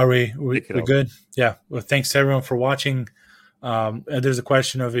 So are we good? Yeah. Well, thanks to everyone for watching. There's a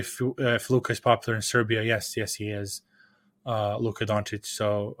question of if Luka is popular in Serbia. Yes, he is. Luka Doncic.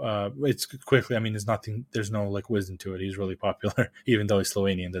 So it's quickly. I mean, there's no like wisdom to it. He's really popular, even though he's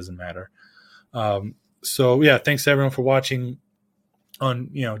Slovenian. Doesn't matter. So yeah, thanks to everyone for watching on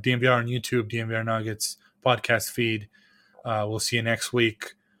DNVR on YouTube, DNVR Nuggets podcast feed. We'll see you next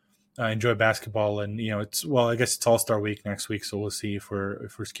week. Enjoy basketball, and I guess it's All-Star week next week, so we'll see if we're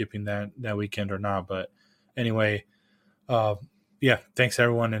skipping that weekend or not. But anyway, yeah, thanks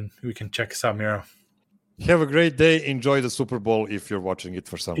everyone, and we can check us out, Miro. Have a great day. Enjoy the Super Bowl if you're watching it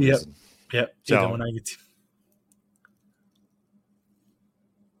for some reason. Yeah, Ciao. idemo Nuggets.